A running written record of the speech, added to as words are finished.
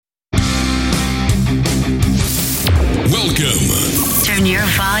Turn your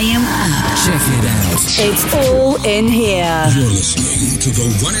volume up. Check it out. It's all in here. You're listening to the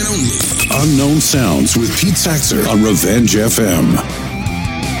one and only Unknown Sounds with Pete Saxer on Revenge FM.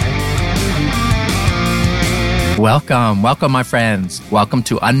 Welcome, my friends. Welcome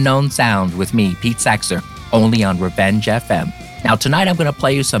to Unknown Sounds with me, Pete Saxer, only on Revenge FM. Now, tonight I'm going to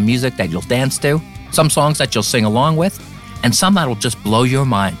play you some music that you'll dance to, some songs that you'll sing along with, and some that'll just blow your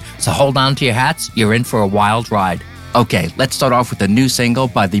mind. So hold on to your hats. You're in for a wild ride. Okay, let's start off with a new single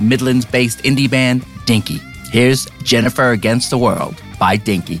by the Midlands-based indie band Dinky. Here's Jennifer Against the World by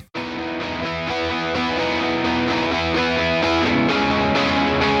Dinky.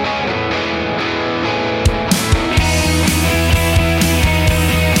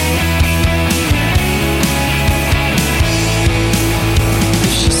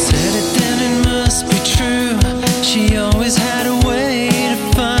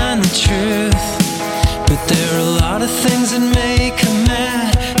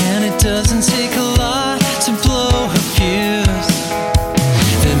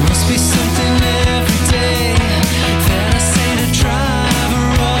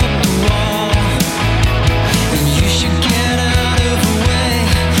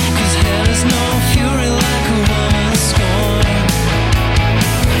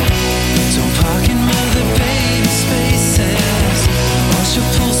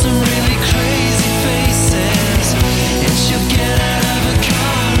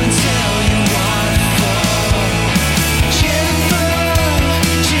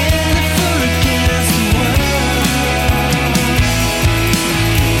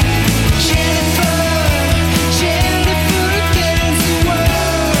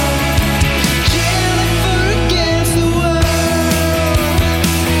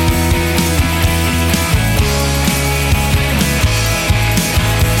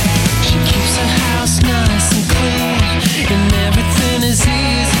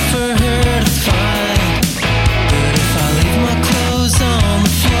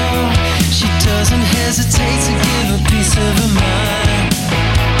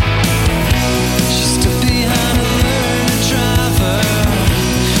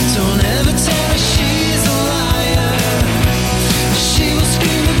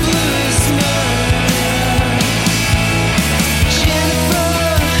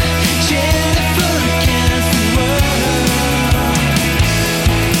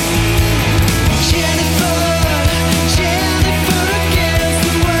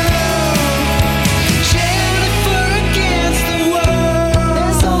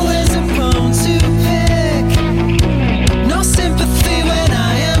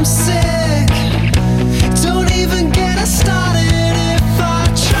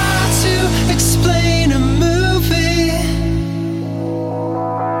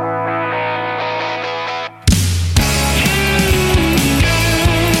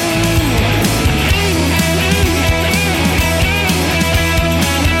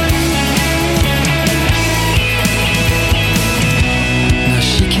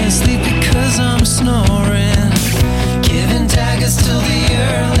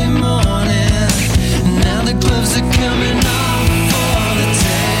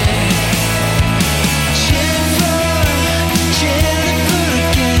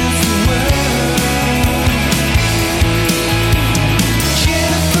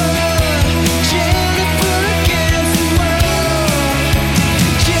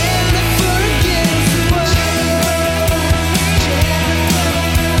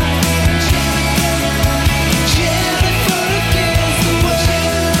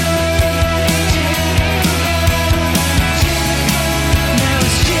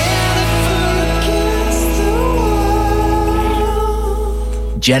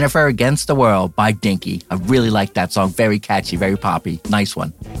 Jennifer Against the World by Dinky. I really like that song. Very catchy, very poppy. Nice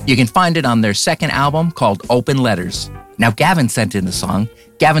one. You can find it on their second album called Open Letters. Now, Gavin sent in the song.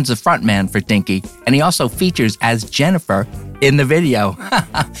 Gavin's the frontman for Dinky, and he also features as Jennifer in the video.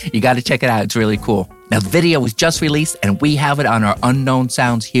 You got to check it out. It's really cool. Now, the video was just released, and we have it on our Unknown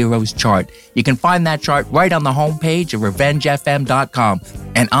Sounds Heroes chart. You can find that chart right on the homepage of RevengeFM.com.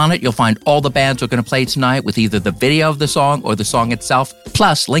 And on it, you'll find all the bands we're going to play tonight with either the video of the song or the song itself,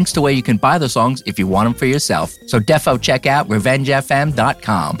 plus links to where you can buy the songs if you want them for yourself. So defo check out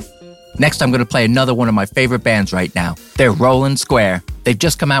RevengeFM.com. Next, I'm going to play another one of my favorite bands right now. They're Rollin' Square. They've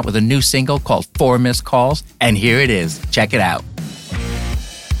just come out with a new single called 4 Missed Calls, and here it is. Check it out.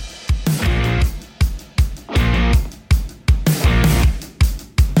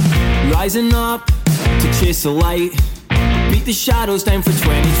 Rising up to chase the light, beat the shadows down for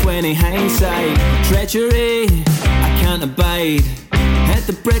 2020 hindsight. Treachery, I can't abide. Hit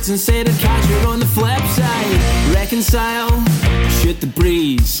the bricks and say to catch her on the flip side. Reconcile, with the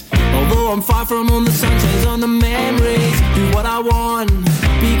breeze. Although I'm far from home, the sun shines on the memories. Do what I want,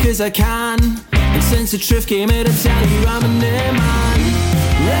 because I can. And since the truth came out, I tell you I'm a new man.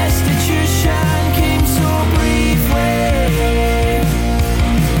 Restitution came so briefly.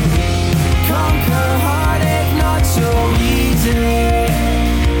 Conquer heartache, not so easy.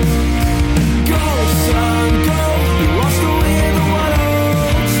 Go, son, go. You lost the way of the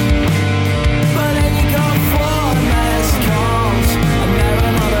world, but then you got 4 missed calls, and now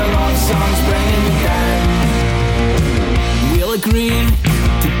another love song's bringing you down. We'll agree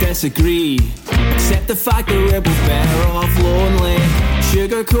to disagree. Accept the fact that we're both better off lonely.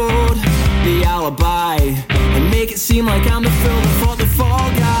 Sugarcoat the alibi and make it seem like I'm the fool that fought the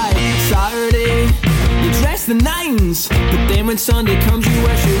fall guy. Saturday, you dress the nines, but then when Sunday comes you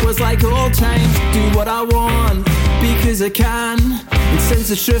wish it was like old times. Do what I want, because I can. And since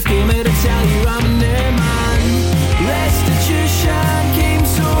the truth came out, I tell you I'm a new man. Restitution came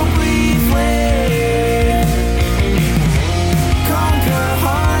so briefly. Conquer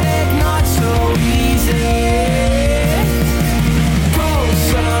heartache, not so easy. Go,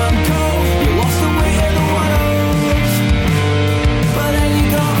 son, go. You lost the way of the world, but then you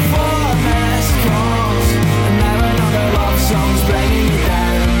got 4 missed calls, and now another love song's bringing you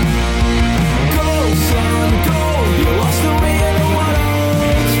down. Go, son, go. You lost the way of the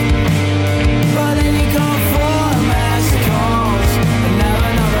world, but then you got 4 missed calls, and now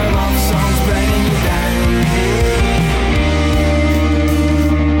another love song's bringing you down.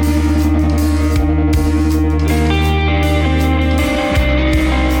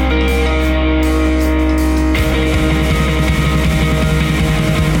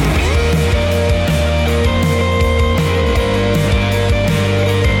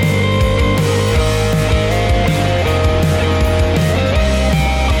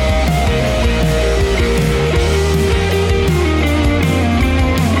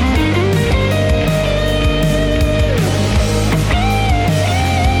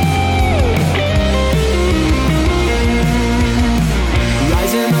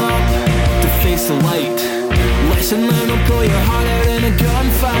 Rising up to face the light. Lesson learned will pull your heart out in a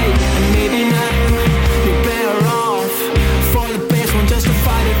gunfight. And maybe now you're better off. For the best, won't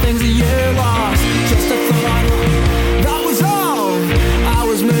justify the things that you lost. Just a thought, that was all. I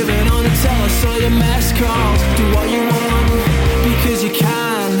was moving on until I saw your missed calls. Do what you want, because you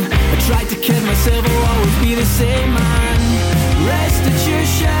can. I tried to kid myself, I'll always be the same man.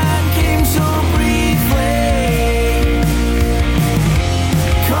 Restitution came so briefly.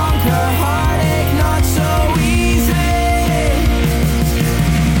 Conquer heartache, not so easy.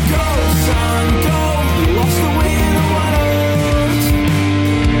 Go, son, go. You lost the way of the world,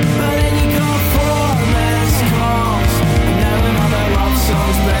 but then you got 4 missed calls, and now another love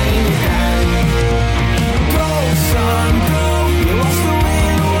song's bringing you down. Go, son, go. You lost the way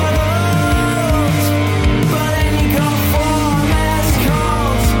of the world, but then you got 4 missed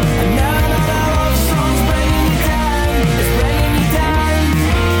calls, and now another love song's bringing you down. It's bringing you down.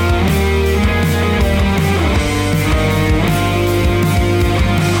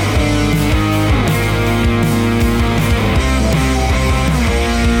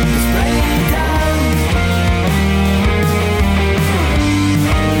 It's bringing you down.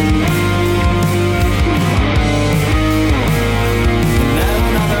 And now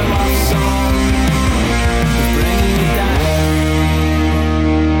another love song is bringing you down.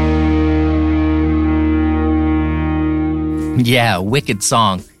 Yeah, wicked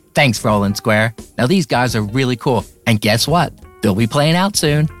song. Thanks, Roland Square. Now, these guys are really cool. And guess what? They'll be playing out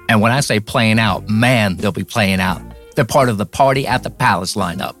soon. And when I say playing out, man, they'll be playing out. They're part of the Party at the Palace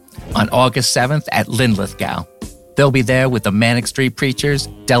lineup on August 7th at Linlithgow. They'll be there with the Manic Street Preachers,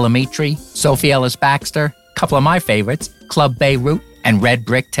 Delamitri, Sophie Ellis Baxter, a couple of my favorites, Club Beirut, and Red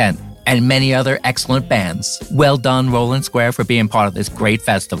Brick Tent, and many other excellent bands. Well done, Roland Square, for being part of this great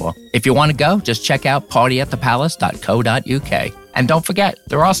festival. If you want to go, just check out partyatthepalace.co.uk. And don't forget,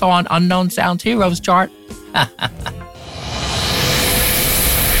 they're also on Unknown Sounds Heroes chart.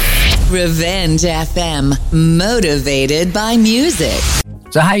 Revenge FM, motivated by music.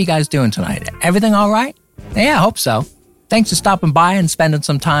 So how you guys doing tonight? Everything all right? Yeah, I hope so. Thanks for stopping by and spending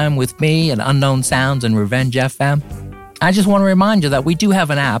some time with me and Unknown Sounds and Revenge FM. I just want to remind you that we do have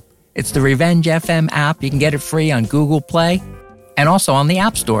an app. It's the Revenge FM app. You can get it free on Google Play and also on the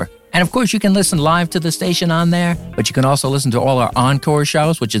App Store. And of course, you can listen live to the station on there, but you can also listen to all our encore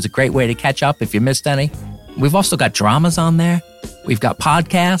shows, which is a great way to catch up if you missed any. We've also got dramas on there. We've got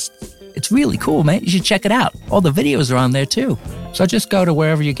podcasts. It's really cool, man. You should check it out. All the videos are on there too. So just go to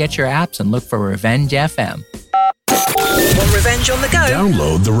wherever you get your apps and look for Revenge FM. On Revenge Revenge on the go.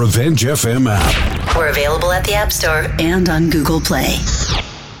 Download the Revenge FM app. We're available at the App Store and on Google Play.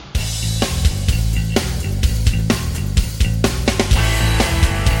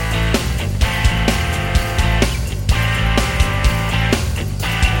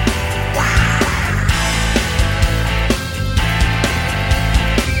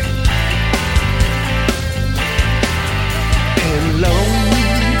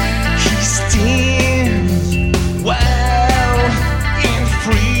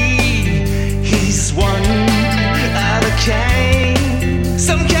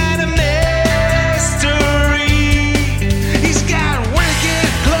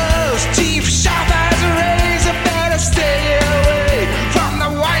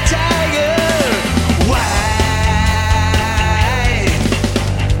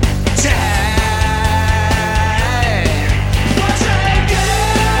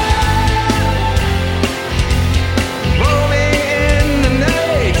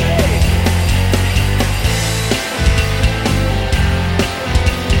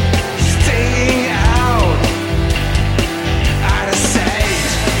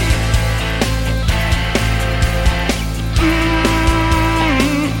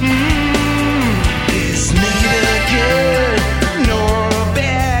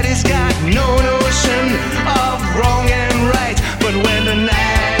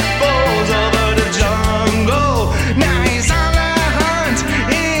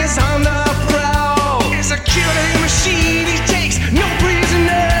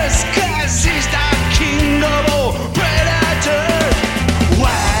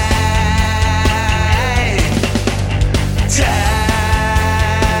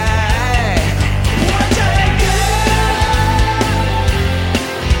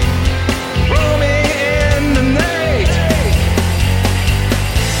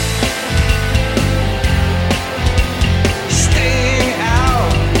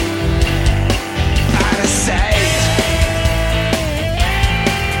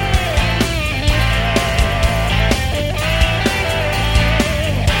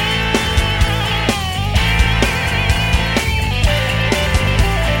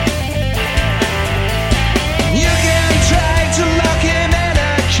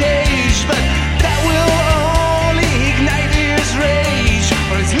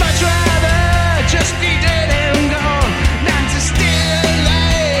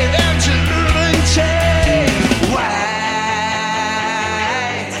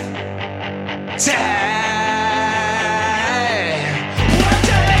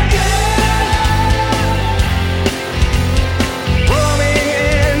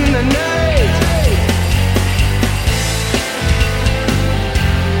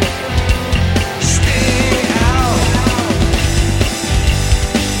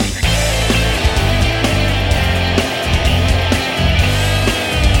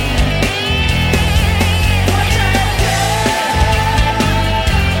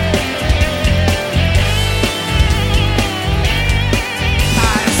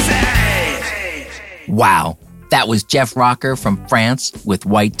 Wow, that was Jeff Rocker from France with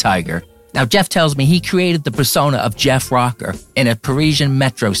White Tiger. Now, Jeff tells me he created the persona of Jeff Rocker in a Parisian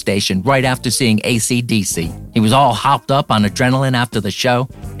metro station right after seeing AC/DC. He was all hopped up on adrenaline after the show,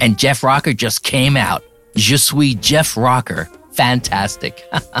 and Jeff Rocker just came out. Je suis Jeff Rocker. Fantastic.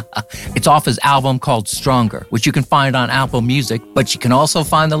 It's off his album called Stronger, which you can find on Apple Music, but you can also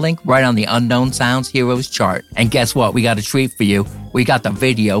find the link right on the Unknown Sounds Heroes chart. And guess what? We got a treat for you. We got the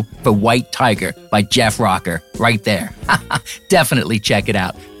video for White Tiger by Jeff Rocker right there. Definitely check it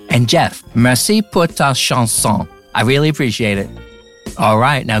out. And Jeff, merci pour ta chanson. I really appreciate it. All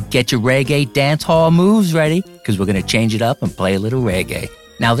right, now get your reggae dance hall moves ready, because we're going to change it up and play a little reggae.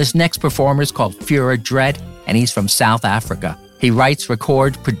 Now, this next performer is called Fura Dread, and he's from South Africa. He writes,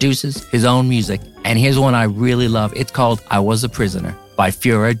 records, produces his own music. And here's one I really love. It's called I Was a Prisoner by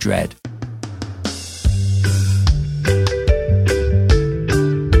Fura Dread.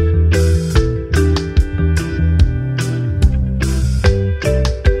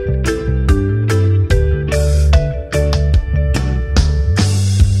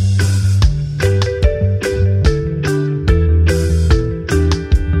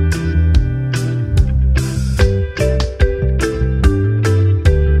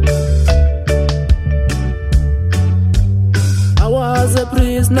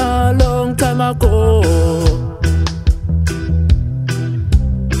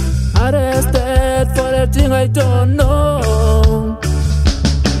 Arrested for a thing I don't know.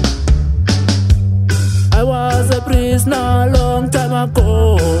 I was a prisoner a long time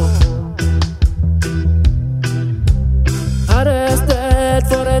ago. Arrested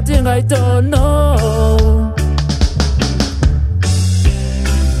for a thing I don't know.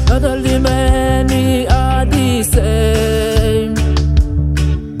 Not only many are the same,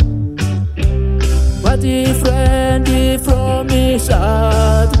 but different from each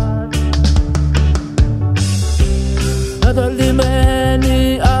other. Not only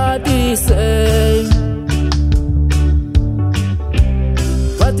many are the same,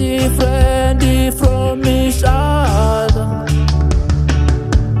 but different from each other.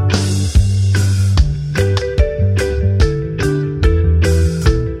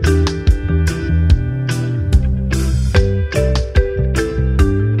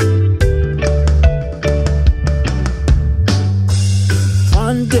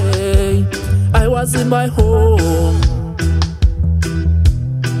 One day I was in my home,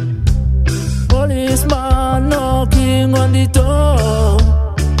 policeman knocking on the door,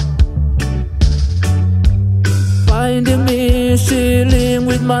 finding me chilling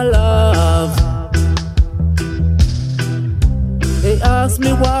with my love. They asked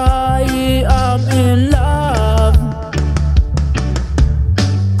me why I'm in love.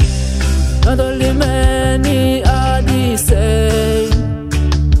 Not only many are the same,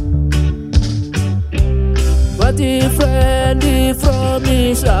 but different from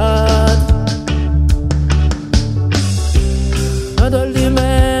each other. Not only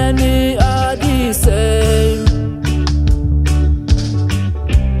many are the same,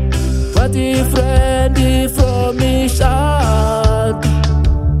 but different from each other.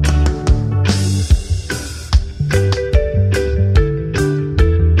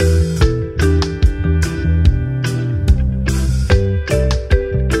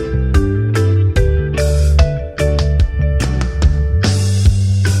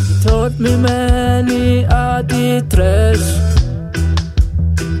 He taught me many are the trash.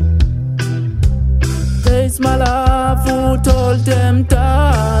 It's my love who told them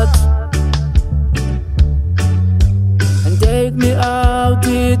that, and take me out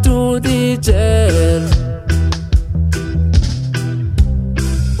to the jail.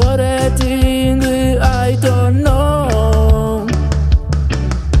 But I think I don't know.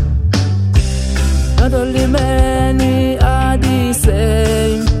 Not only many are the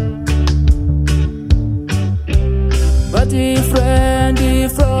same, but different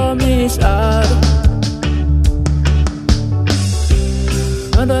from each other.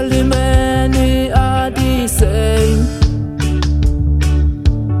 Not only many are the same,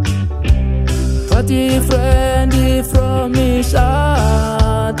 but different from each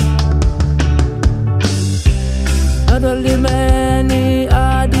other. Not only many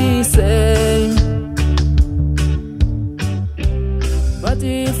are the same, but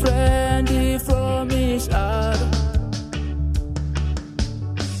different from each other.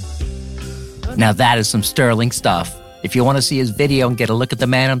 Now that is some sterling stuff. If you want to see his video and get a look at the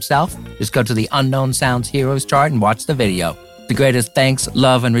man himself, just go to the Unknown Sounds Heroes chart and watch the video. The greatest thanks,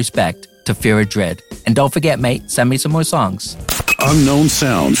 love, and respect to Fear Dread. And don't forget, mate, send me some more songs. Unknown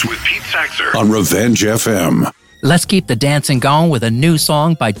Sounds with Pete Saxer on Revenge FM. Let's keep the dancing going with a new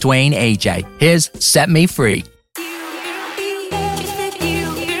song by Dwayne AJ. Here's Set Me Free.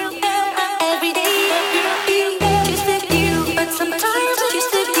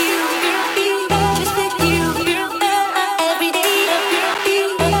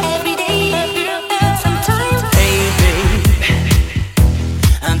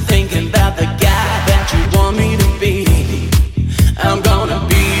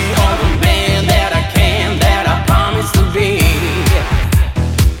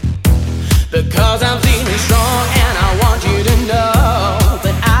 Because I'm feeling strong and I want you to know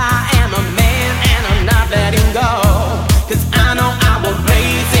that I am a man and I'm not letting go. Cause I know I won't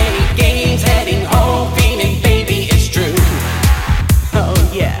place any games heading home feeling baby it's true. Oh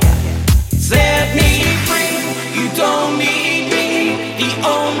yeah. Set me free, you don't need me. The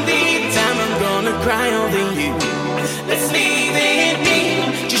only time I'm gonna cry over you. Let's leave it be,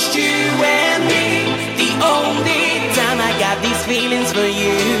 just you and me. The only time I got these feelings for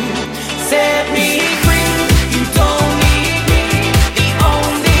you. Set me free, you don't need me. The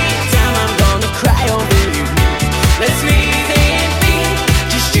only time I'm gonna cry over you. Let's leave it be,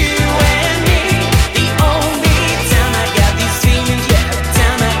 just you and me. The only time I got these feelings, yeah, the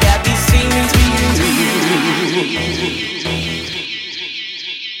time I got these feelings for you.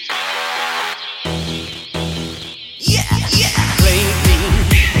 Yeah, yeah. Lately,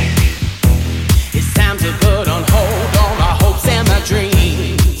 it's time to put on hold all my hopes and my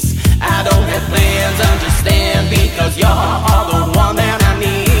dreams. I don't have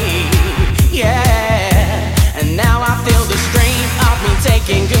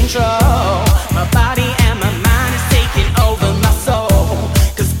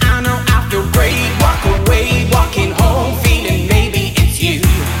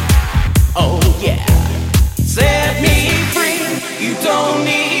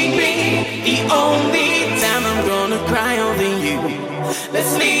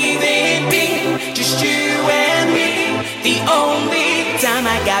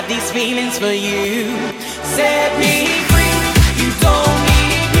got these feelings for you. Set me free, you don't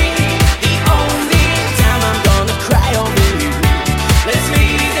need me. The only time I'm gonna cry over you. Let's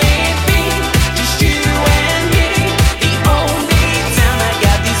leave it be, just you and me. The only time I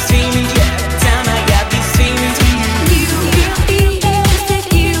got these feelings, yeah, the time I got these feelings for you.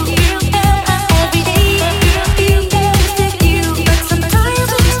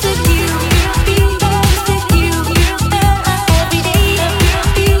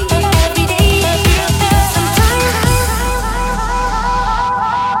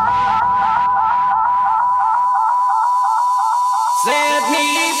 Set me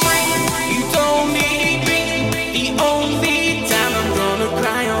free, you don't need me. The only time I'm gonna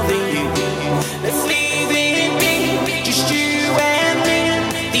cry over you. Let's leave it be, just you and me.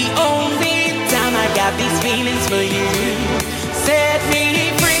 The only time I got these feelings for you. Set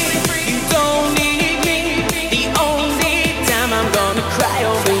me free, you don't need me. The only time I'm gonna cry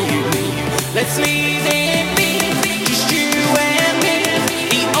over you. Let's leave it be, just you and me.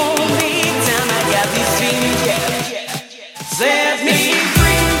 The only time I got these feelings, yeah. Set me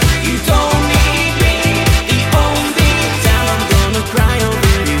free, you don't need me. The only time I'm gonna cry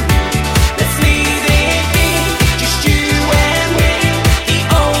over you. Let's leave it be, just you and me. The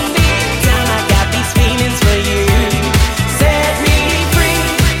only time I got these feelings for you. Set me free,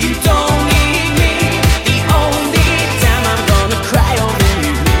 you don't need me. The only time I'm gonna cry over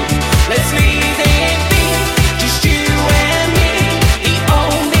you. Let's leave it be, just you and me. The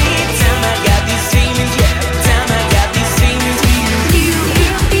only time I got these feelings, yeah, the time I got these feelings for you.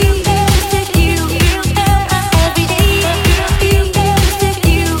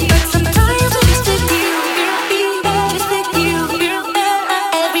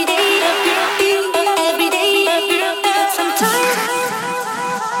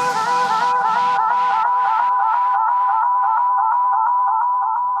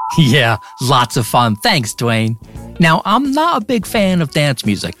 Yeah, lots of fun. Thanks, Dwayne. Now, I'm not a big fan of dance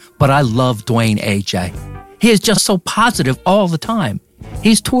music, but I love Dwayne AJ. He is just so positive all the time.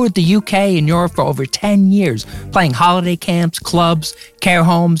 He's toured the UK and Europe for over 10 years, playing holiday camps, clubs, care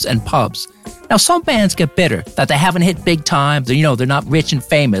homes, and pubs. Now, some bands get bitter that they haven't hit big time, they're not rich and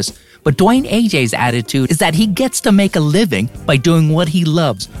famous, but Dwayne AJ's attitude is that he gets to make a living by doing what he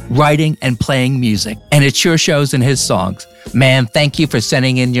loves, writing and playing music. And it sure shows in his songs. Man, thank you for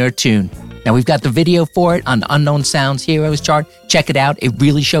sending in your tune. Now, we've got the video for it on the Unknown Sounds Heroes chart. Check it out. It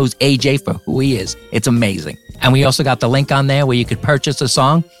really shows AJ for who he is. It's amazing. And we also got the link on there where you could purchase a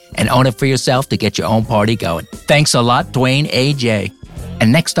song and own it for yourself to get your own party going. Thanks a lot, Dwayne AJ.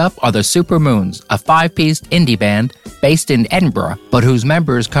 And next up are the Super Moons, a 5-piece indie band based in Edinburgh, but whose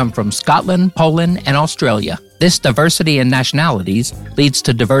members come from Scotland, Poland, and Australia. This diversity in nationalities leads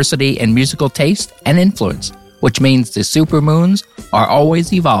to diversity in musical taste and influence, which means the Super Moons are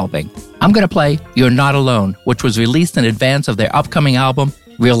always evolving. I'm going to play You're Not Alone, which was released in advance of their upcoming album,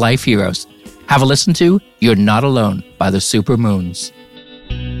 Real Life Heroes. Have a listen to You're Not Alone by the Super Moons.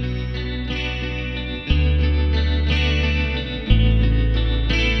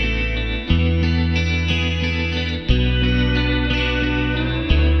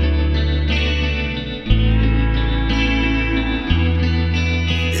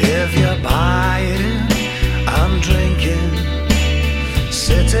 If you're buying, I'm drinking,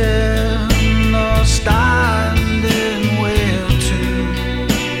 sitting or standing, where to?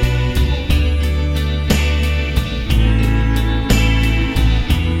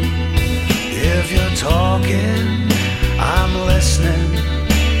 If you're talking, I'm listening,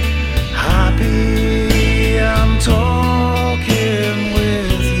 happy I'm talking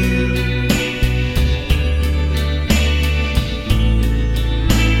with you.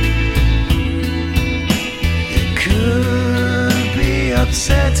 It could be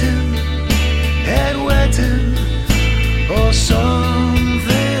upsetting, head wetting, or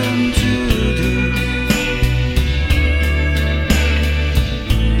something to do.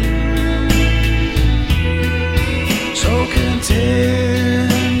 So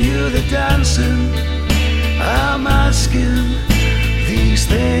continue the dancing. I'm asking these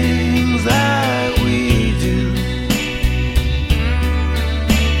things that we do.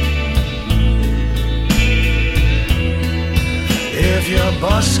 If you're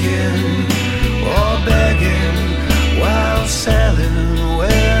busking or begging while selling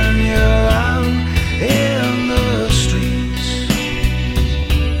when you're out in the streets,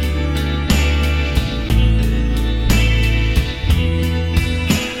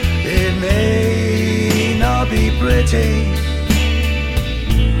 it may not be pretty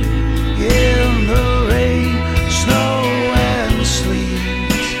in the rain, snow and sleet.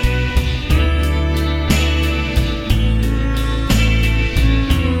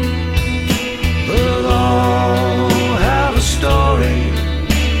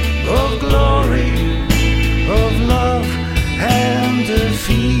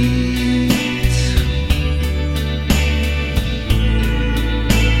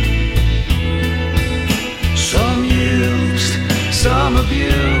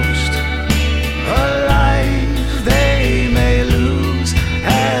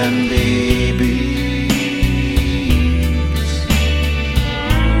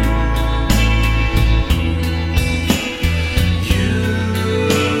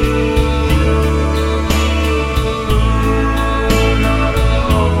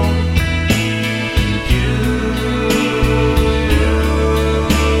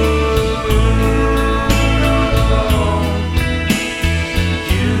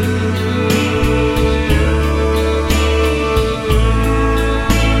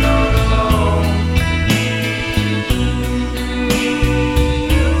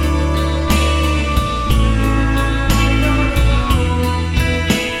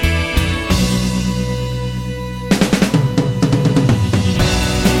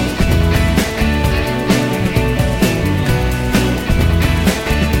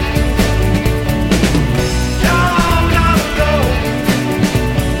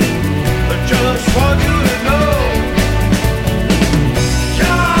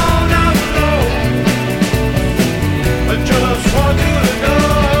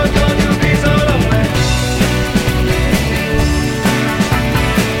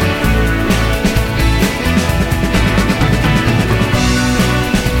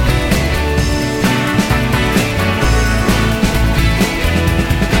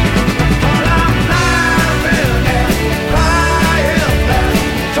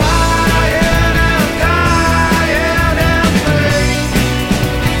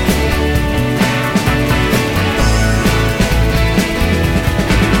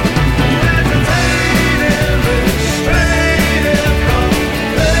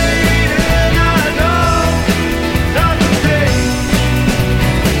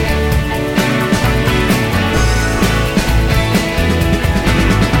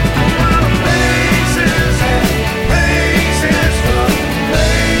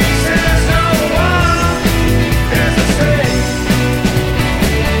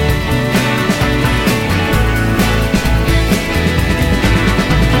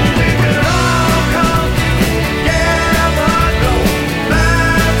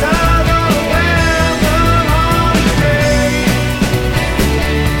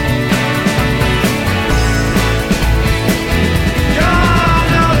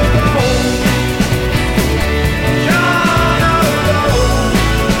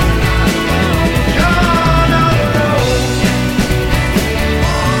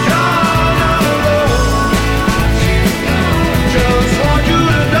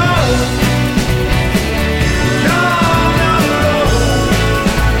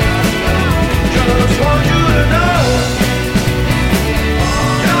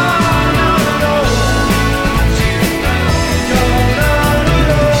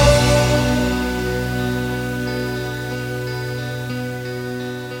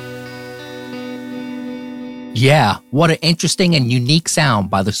 Yeah, what an interesting and unique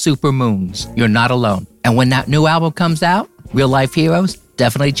sound by the Super Moons. You're not alone. And when that new album comes out, Real Life Heroes,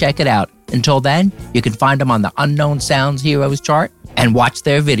 definitely check it out. Until then, you can find them on the Unknown Sounds Heroes chart and watch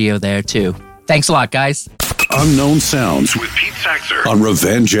their video there too. Thanks a lot, guys. Unknown Sounds with Pete Saxer on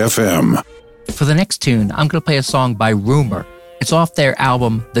Revenge FM. For the next tune, I'm going to play a song by Rumor. It's off their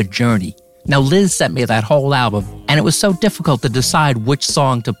album, The Journey. Now, Liz sent me that whole album, and it was so difficult to decide which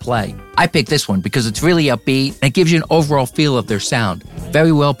song to play. I picked this one because it's really upbeat, and it gives you an overall feel of their sound.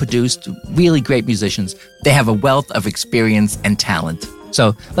 Very well produced, really great musicians. They have a wealth of experience and talent.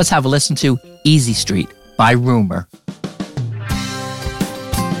 So let's have a listen to Easy Street by Rumor.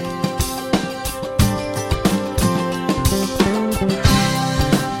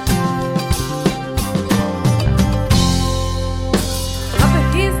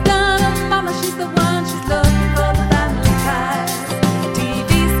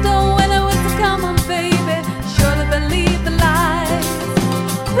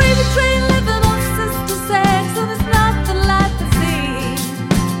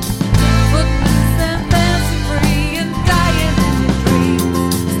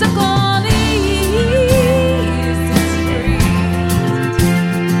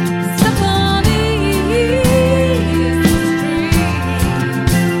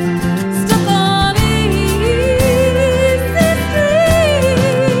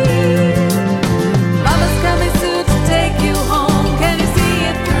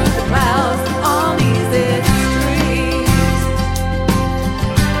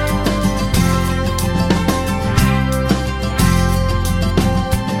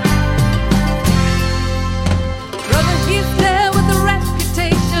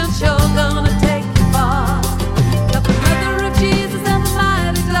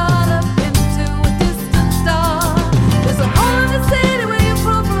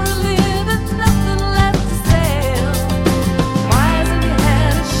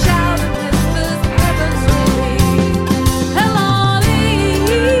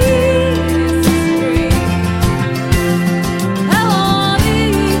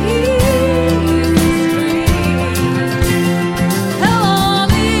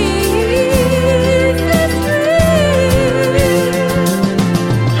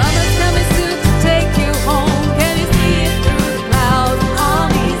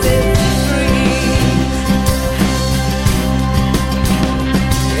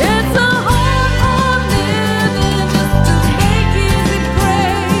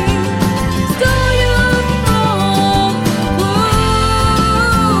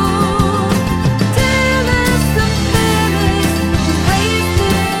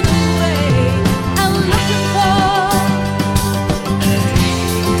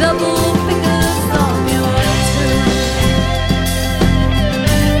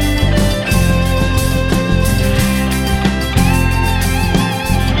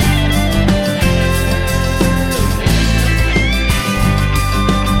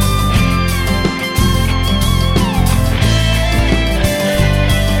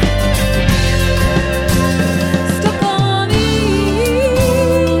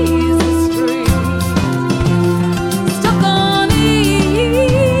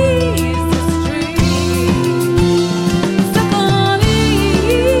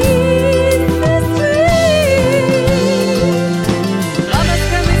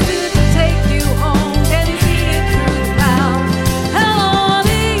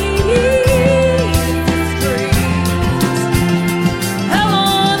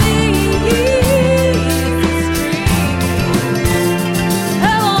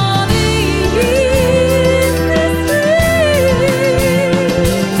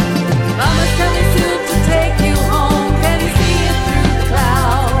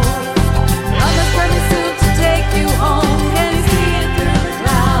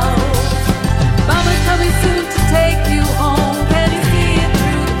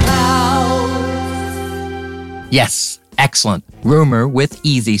 Yes, excellent. Rumor with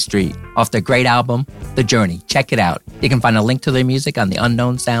Easy Street off their great album, The Journey. Check it out. You can find a link to their music on the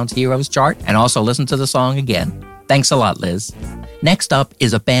Unknown Sounds Heroes chart and also listen to the song again. Thanks a lot, Liz. Next up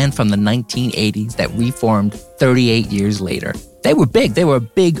is a band from the 1980s that reformed 38 years later. They were big. They were a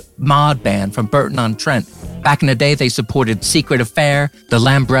big mod band from Burton-on-Trent. Back in the day, they supported Secret Affair, the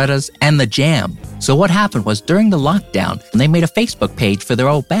Lambrettas, and the Jam. So what happened was during the lockdown, they made a Facebook page for their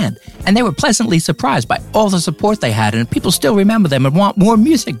old band, and they were pleasantly surprised by all the support they had, and people still remember them and want more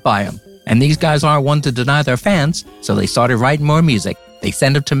music by them. And these guys aren't one to deny their fans, so they started writing more music. They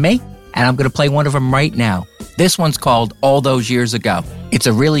sent them to me, and I'm going to play one of them right now. This one's called All Those Years Ago. It's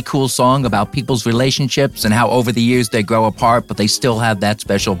a really cool song about people's relationships and how over the years they grow apart, but they still have that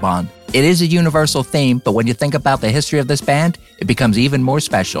special bond. It is a universal theme, but when you think about the history of this band, it becomes even more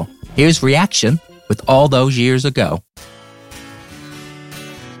special. Here's Reaction with All Those Years Ago.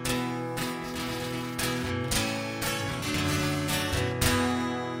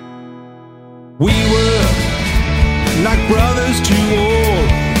 We were like brothers to all.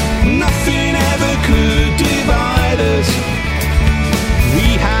 Nothing ever could divide us.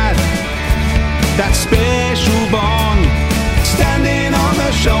 We had that special bond, standing on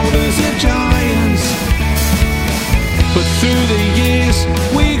the shoulders of giants. But through the years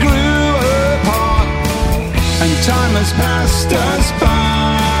we grew apart, and time has passed us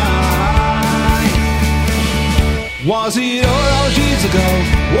by. Was it all those years ago?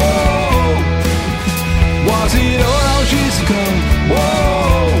 Whoa! Was it all those years ago?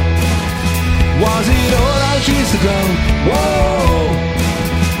 Whoa! Was it all those years ago? Whoa!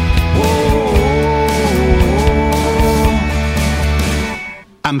 Whoa!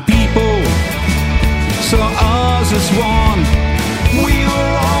 And people saw us as one. We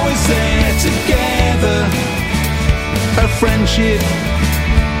were always there together. A friendship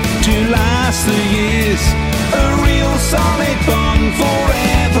to last the years. A real solid bond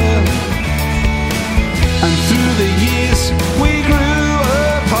forever. And through the years we grew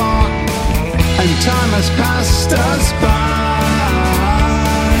apart, and time has passed us by.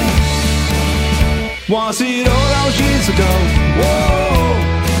 Was it all those years ago? Whoa!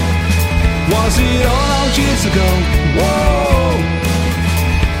 Was it all those years ago? Whoa!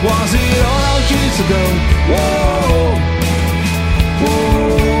 Was it all those years ago? Whoa!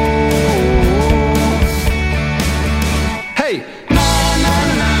 Whoa! Hey! Na na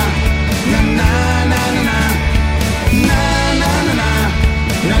na na na na na na.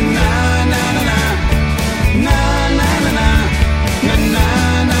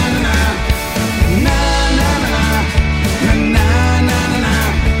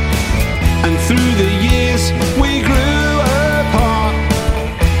 And through the years we grew apart,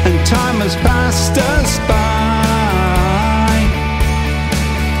 and time has passed us by.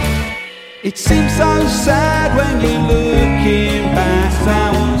 It seems so sad when you're looking back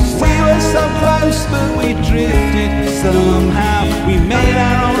now. We were so close but we drifted somehow. We made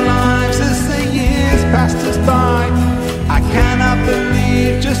our own lives as the years passed us by. I cannot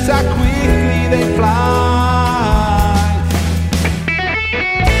believe just how quickly they fly.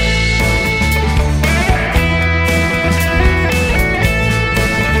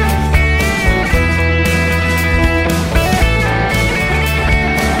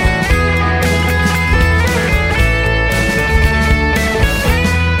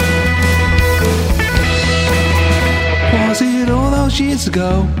 Was it all those years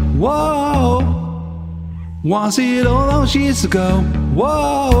ago? Whoa! Was it all those years ago?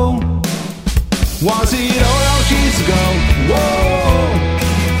 Whoa! Was it all those years ago? Whoa!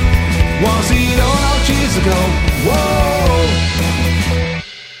 Was it all those years ago? Whoa!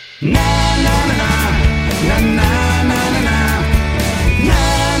 Na na na na na na na na na na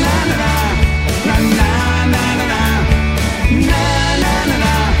na na na na na na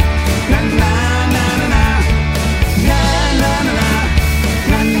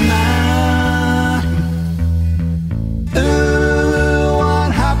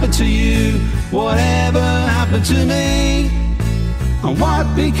to you, whatever happened to me, and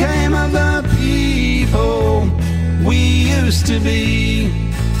what became of the people we used to be.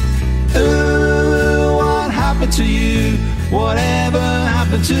 Ooh, what happened to you, whatever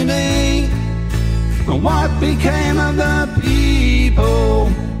happened to me, and what became of the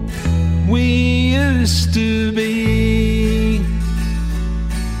people we used to be.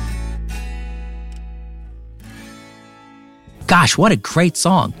 Gosh, what a great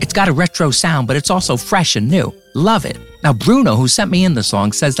song. It's got a retro sound, but it's also fresh and new. Love it. Now, Bruno, who sent me in the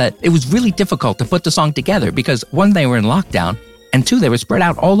song, says that it was really difficult to put the song together because, one, they were in lockdown, and two, they were spread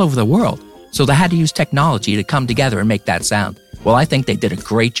out all over the world. So they had to use technology to come together and make that sound. Well, I think they did a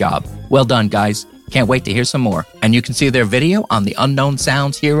great job. Well done, guys. Can't wait to hear some more. And you can see their video on the Unknown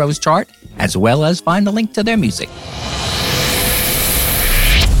Sounds Heroes chart, as well as find a link to their music.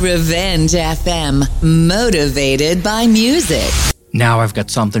 Revenge FM, motivated by music. Now I've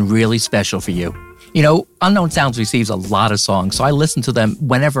got something really special for you. You know, Unknown Sounds receives a lot of songs, so I listen to them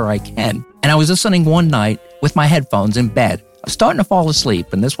whenever I can. And I was listening one night with my headphones in bed. I was starting to fall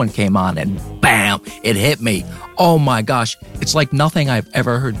asleep, and this one came on, and bam, it hit me. Oh my gosh, it's like nothing I've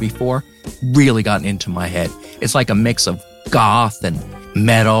ever heard before really got into my head. It's like a mix of goth and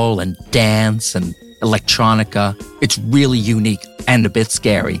metal and dance and electronica. It's really unique and a bit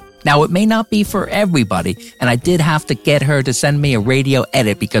scary. Now, it may not be for everybody, and I did have to get her to send me a radio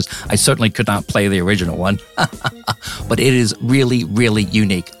edit because I certainly could not play the original one. But it is really, really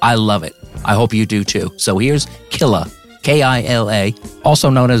unique. I love it. I hope you do too. So here's Killa, Killa, also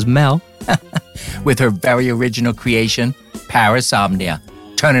known as Mel, with her very original creation, Parasomnia.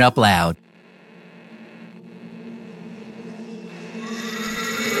 Turn it up loud.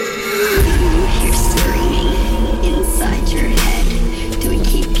 You're screaming inside your head. Do it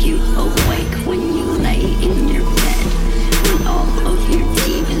keep you awake when you lay in your bed? When all of your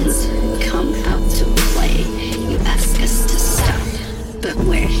demons come out to play, you ask us to stop, but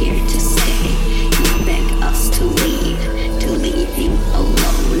we're here to stay. You beg us to leave you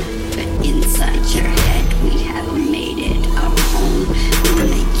alone. But inside your head we have made it our home. We'll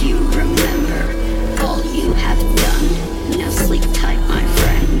make you remember all you have done. Now sleep tight, my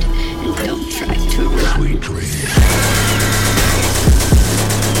friend, and don't try to run. Sweet dreams.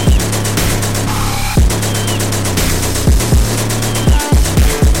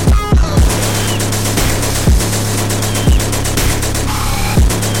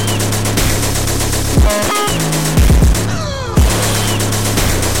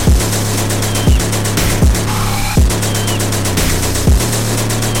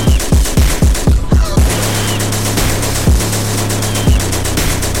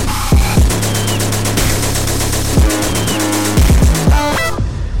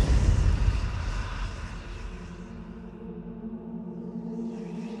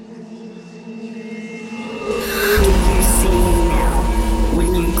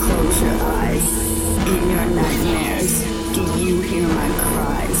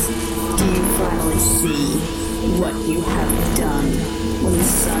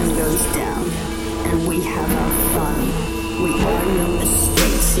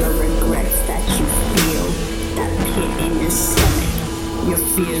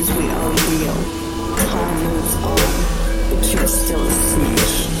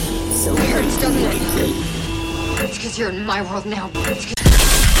 My world now.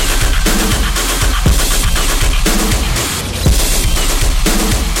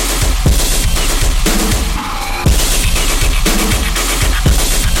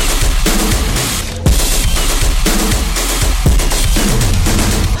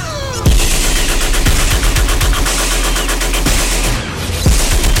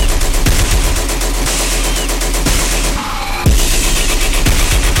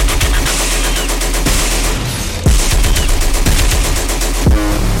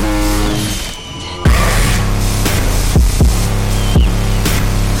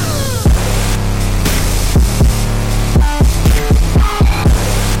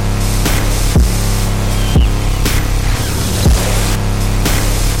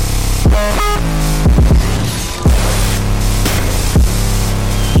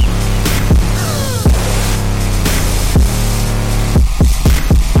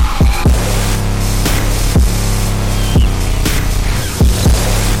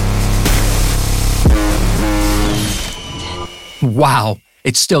 Wow,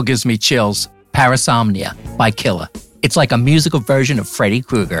 it still gives me chills. Parasomnia by Killa. It's like a musical version of Freddy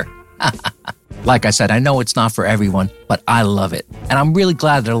Krueger. Like I said, I know it's not for everyone, but I love it. And I'm really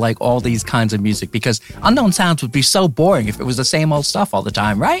glad that I like all these kinds of music because Unknown Sounds would be so boring if it was the same old stuff all the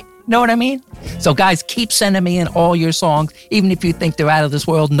time, right? Know what I mean? So guys, keep sending me in all your songs. Even if you think they're out of this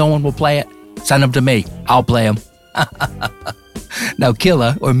world, no one will play it. Send them to me. I'll play them. Now,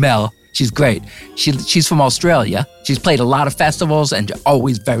 Killa, or Mel, she's great. She's from Australia. She's played a lot of festivals and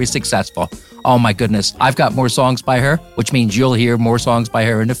always very successful. Oh my goodness, I've got more songs by her, which means you'll hear more songs by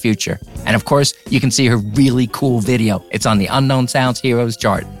her in the future. And of course, you can see her really cool video. It's on the Unknown Sounds Heroes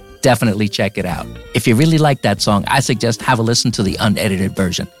chart. Definitely check it out. If you really like that song, I suggest have a listen to the unedited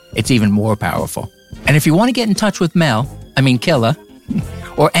version. It's even more powerful. And if you want to get in touch with Killa,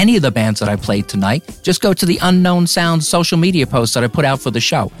 or any of the bands that I played tonight, just go to the Unknown Sounds social media posts that I put out for the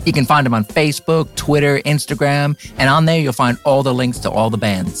show. You can find them on Facebook, Twitter, Instagram, and on there you'll find all the links to all the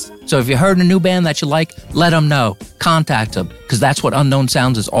bands. So if you heard a new band that you like, let them know. Contact them, because that's what Unknown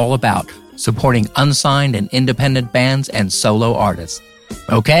Sounds is all about, supporting unsigned and independent bands and solo artists.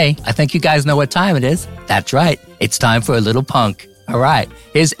 Okay, I think you guys know what time it is. That's right, it's time for a little punk. All right,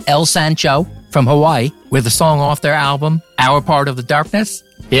 here's El Sancho from Hawaii with a song off their album, Our Part of the Darkness.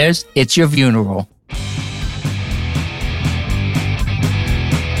 Here's It's Your Funeral. They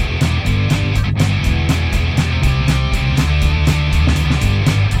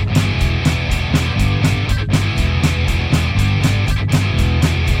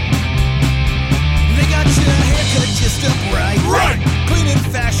got your haircut just upright. Right. Clean and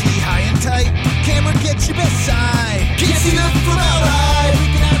fashy, high and tight. Camera gets your best side. Can't see nothing from out high.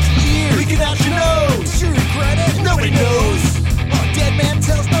 Freaking out to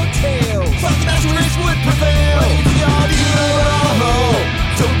would prevail. It's your funeral,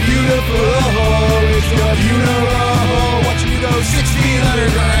 so beautiful. It's your funeral, watching you go 6 feet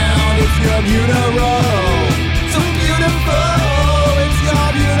underground. It's your funeral, so beautiful. It's your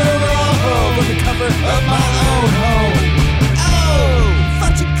funeral, from the comfort of my own home. Oh,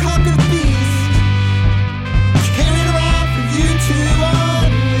 such a conquered beast, carried around for you to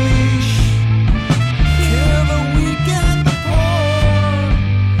unleash. Kill the weak and the poor,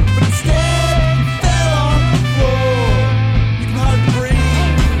 but instead you fell on the floor. You can hardly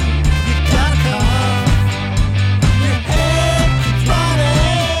breathe, you gotta cough. Your head keeps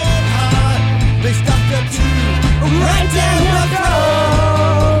running hot. They stuck up to right down your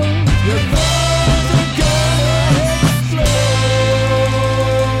throat. Your lungs are gonna explode.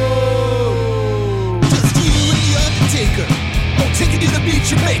 Just you and the Undertaker, take it to the beach,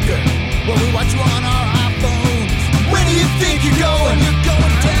 Jamaica, while we watch you on our iPhones. Where do you think you're going? You're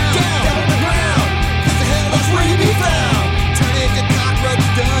going down, down on the ground. 'Cause the hell is where you be found. Turn into cockroach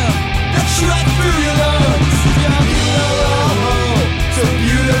dumb. That's right through your lungs. Your funeral, so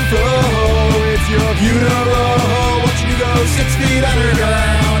beautiful. It's your funeral, watching you go 6 feet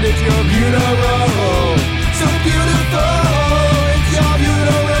underground. It's your funeral, so beautiful. It's your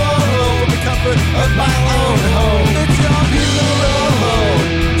funeral, the comfort of my own home. It's your funeral,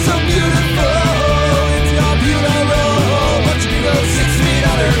 so beautiful. It's your funeral, watching you go 6 feet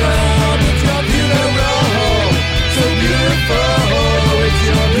underground. It's your funeral, so beautiful. It's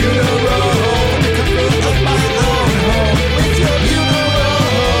your funeral, the comfort of my own home. It's your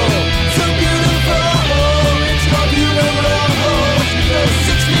funeral, so beautiful. It's your funeral, watching you go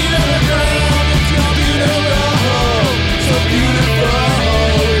 6 feet underground. It's your funeral, so beautiful.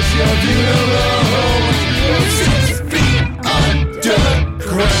 It's your funeral, watching you go 6 feet underground.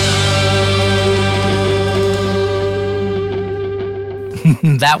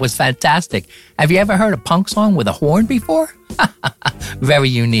 That was fantastic. Have you ever heard a punk song with a horn before? Very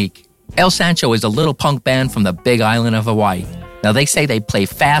unique. El Sancho is a little punk band from the big island of Hawaii. Now, they say they play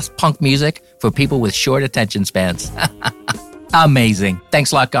fast punk music for people with short attention spans. Amazing.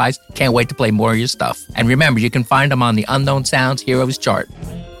 Thanks a lot, guys. Can't wait to play more of your stuff. And remember, you can find them on the Unknown Sounds Heroes chart.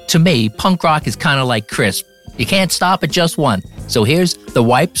 To me, punk rock is kind of like crisp. You can't stop at just one. So here's the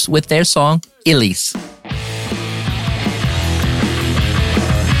Wipes with their song, Elise.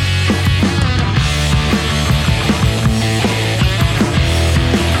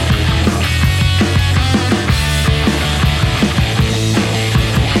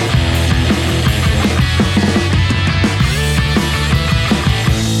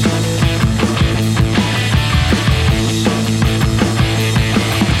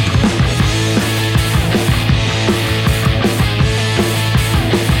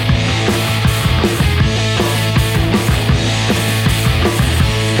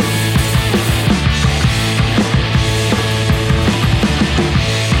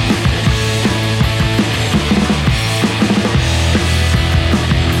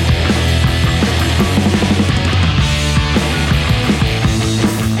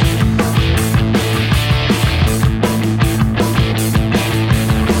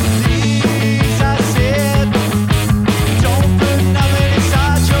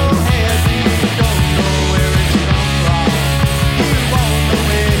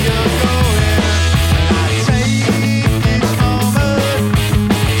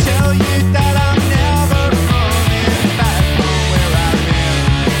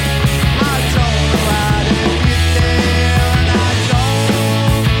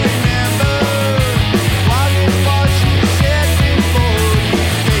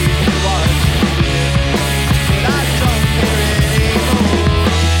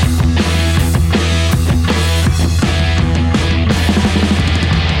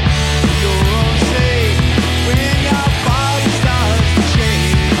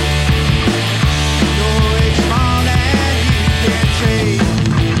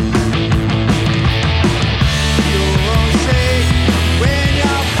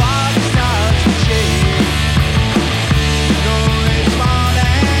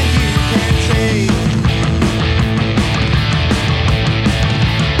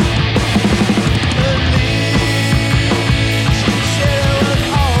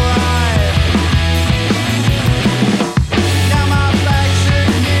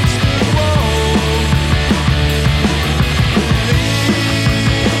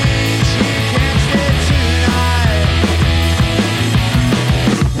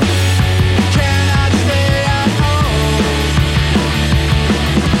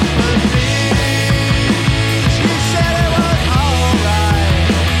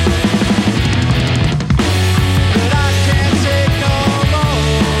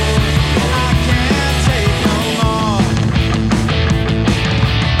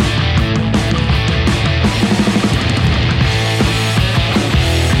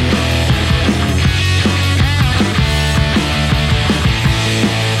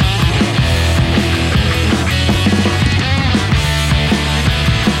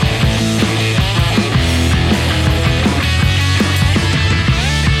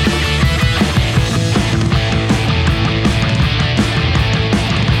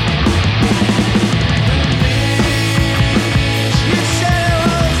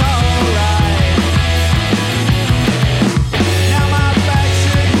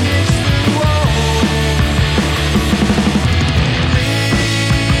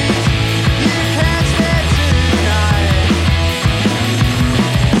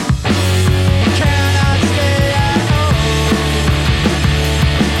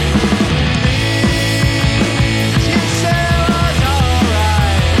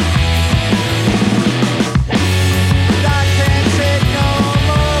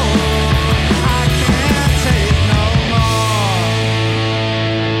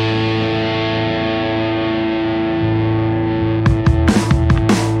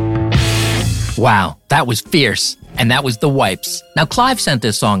 Wow, that was fierce. And that was The Wipes. Now, Clive sent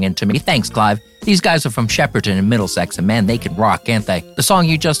this song in to me. Thanks, Clive. These guys are from Shepperton in Middlesex, and man, they can rock, can't they? The song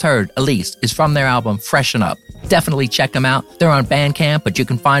you just heard, Elise, is from their album Freshen Up. Definitely check them out. They're on Bandcamp, but you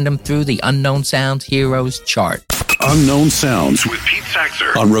can find them through the Unknown Sounds Heroes chart. Unknown Sounds with Pete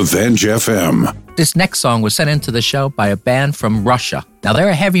Saxer on Revenge FM. This next song was sent into the show by a band from Russia. Now, they're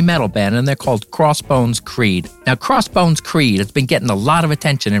a heavy metal band, and they're called Crossbones Creed. Now, Crossbones Creed has been getting a lot of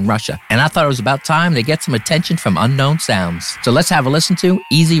attention in Russia, and I thought it was about time they get some attention from Unknown Sounds. So let's have a listen to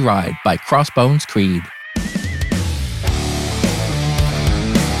Easy Ride by Crossbones Creed.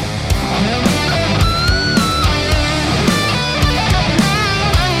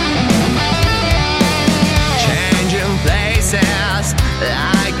 Changing places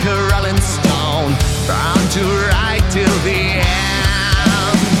like a rolling stone, from to right till the end.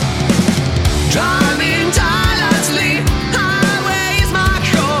 Driving tirelessly, highway is my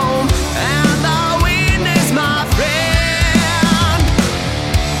home, and the wind is my friend.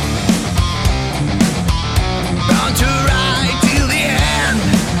 Bound to ride till the end.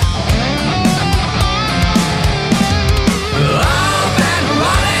 Open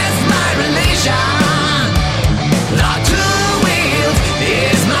what is my religion? The two wheels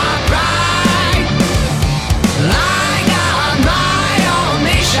is my pride. I got my own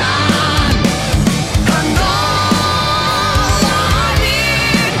mission. And all I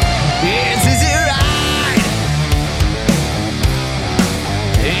need is easy ride.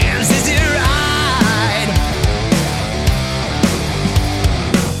 Is easy ride.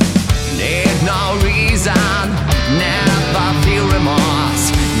 Need no reason, never feel remorse,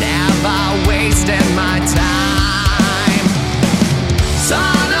 never wasted my time.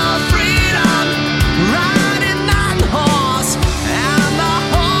 Son of freedom, riding on horse, and the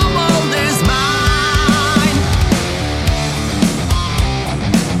whole world is mine.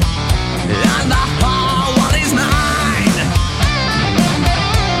 And the whole world is mine.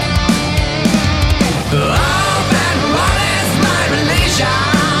 Open what is my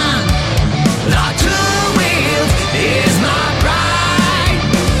religion? The two wheels is my pride.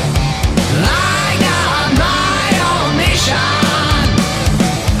 I got my own mission.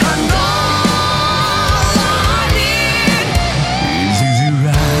 And all I need is easy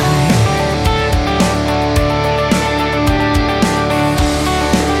ride.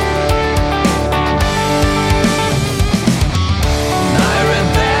 My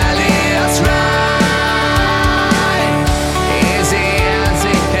rebellious ride, easy as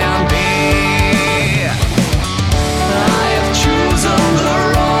it can be. I have chosen the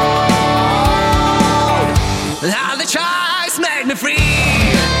road, and the choice made me free.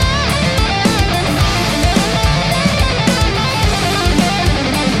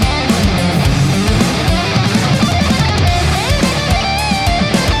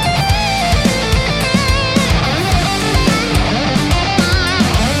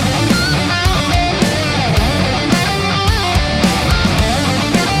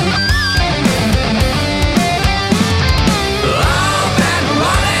 Open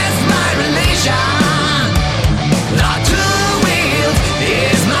what is my religion? The two wheels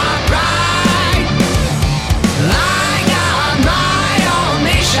is my pride. I got my own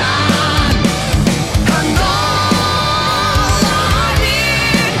mission. And all I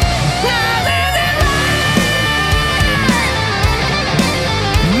need is easy ride.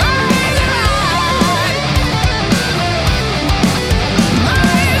 My easy ride. My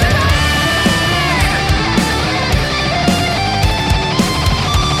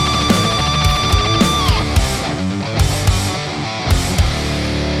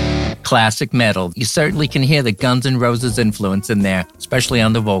easy ride. Classic metal. You certainly can hear the Guns N' Roses influence in there, especially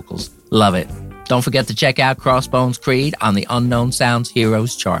on the vocals. Love it. Don't forget to check out Crossbones Creed on the Unknown Sounds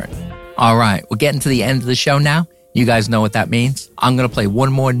Heroes chart. All right, we're getting to the end of the show now. You guys know what that means. I'm going to play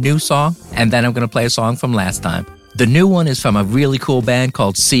one more new song, and then I'm going to play a song from last time. The new one is from a really cool band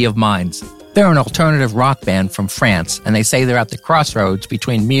called Sea of Minds. They're an alternative rock band from France, and they say they're at the crossroads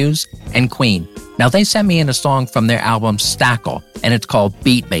between Muse and Queen. Now, they sent me in a song from their album Stackle, and it's called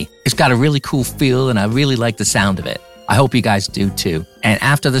Beat Me. It's got a really cool feel, and I really like the sound of it. I hope you guys do too. And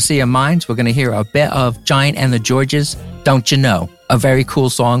after the Sea of Minds, we're going to hear a bit of Giant and the Georges, Don't You Know, a very cool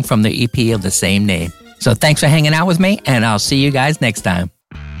song from the EP of the same name. So thanks for hanging out with me, and I'll see you guys next time.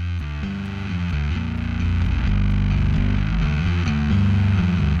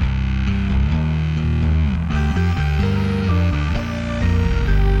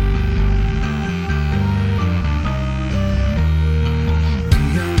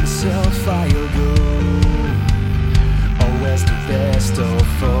 Yourself, I'll go. Always the best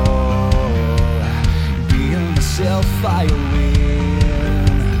of all. Be yourself, I'll win.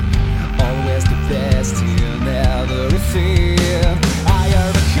 Always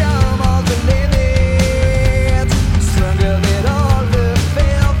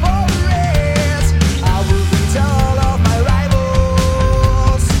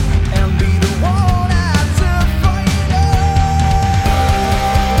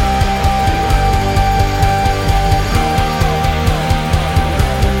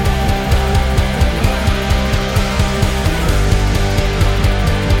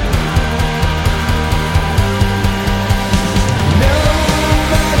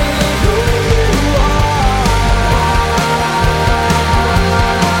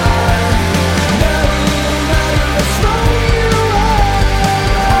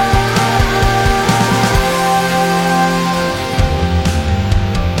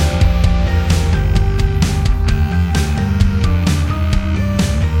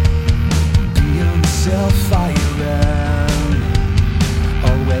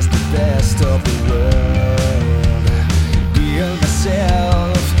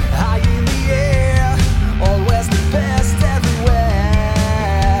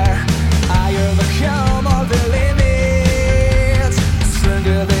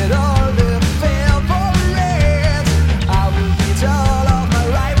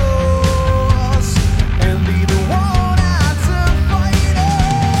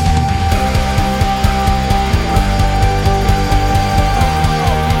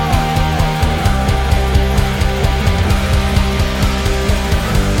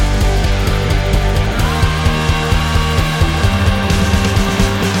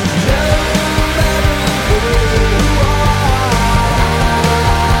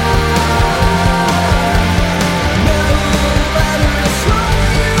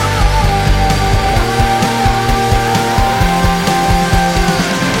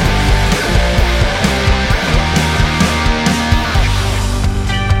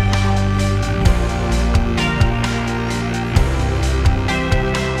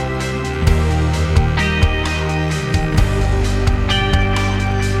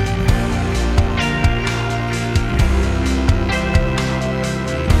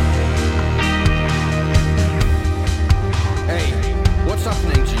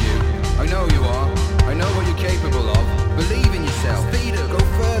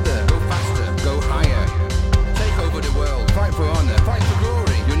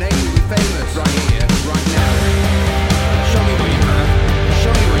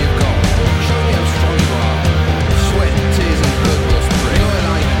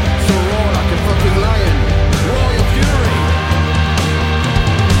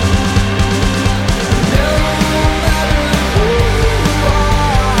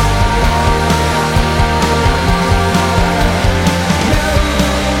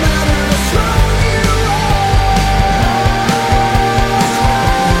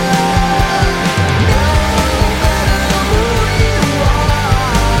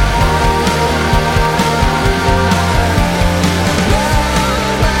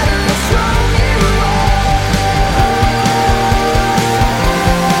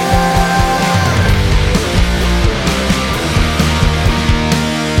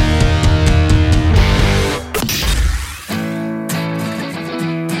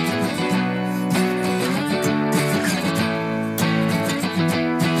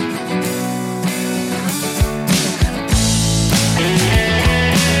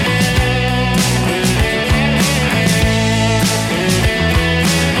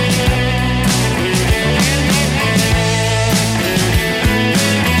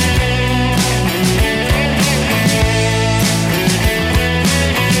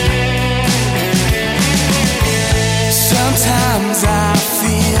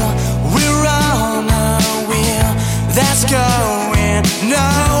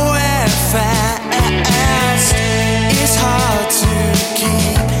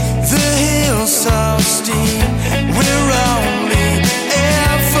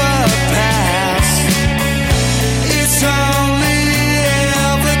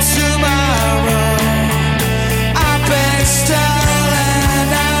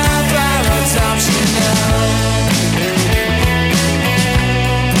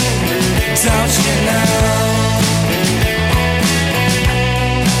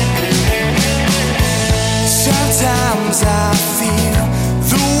Sometimes I